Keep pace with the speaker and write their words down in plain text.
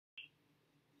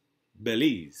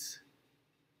Belize.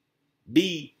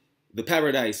 Be the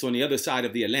paradise on the other side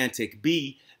of the Atlantic.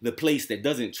 Be the place that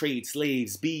doesn't trade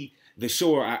slaves. Be the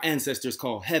shore our ancestors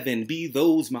call heaven. Be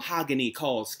those mahogany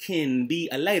calls kin. Be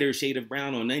a lighter shade of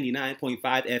brown on 99.5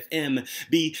 FM.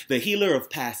 Be the healer of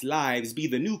past lives. Be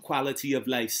the new quality of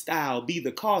lifestyle. Be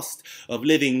the cost of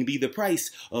living. Be the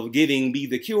price of giving. Be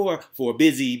the cure for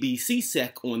busy. Be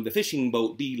seasick on the fishing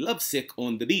boat. Be lovesick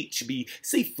on the beach. Be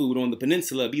seafood on the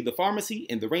peninsula. Be the pharmacy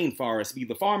in the rainforest. Be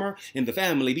the farmer in the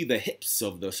family. Be the hips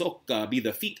of the Soca. Be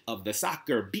the feet of the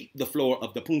soccer. Beat the floor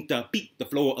of the Punta. Beat the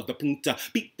floor of the Punta.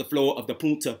 Beat the floor of the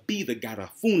Punta. Be the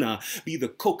Garifuna. Be the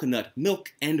coconut,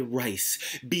 milk, and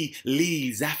rice.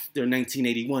 Be-lize after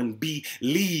 1981. Be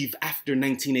leave after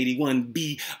 1981.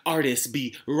 Be artists.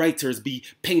 Be writers. Be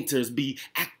painters. Be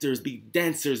actors. Be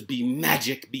dancers. Be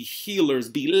magic. Be healers.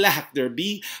 Be laughter.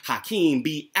 Be Hakim.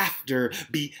 Be after.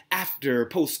 Be after.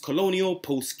 Post-colonial.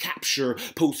 Post-capture.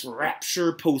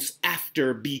 Post-rapture.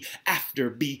 Post-after. Be after.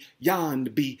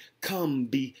 Beyond. Be come.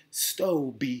 Be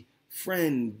stow. Be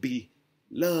friend. Be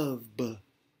love,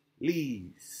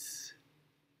 Belize.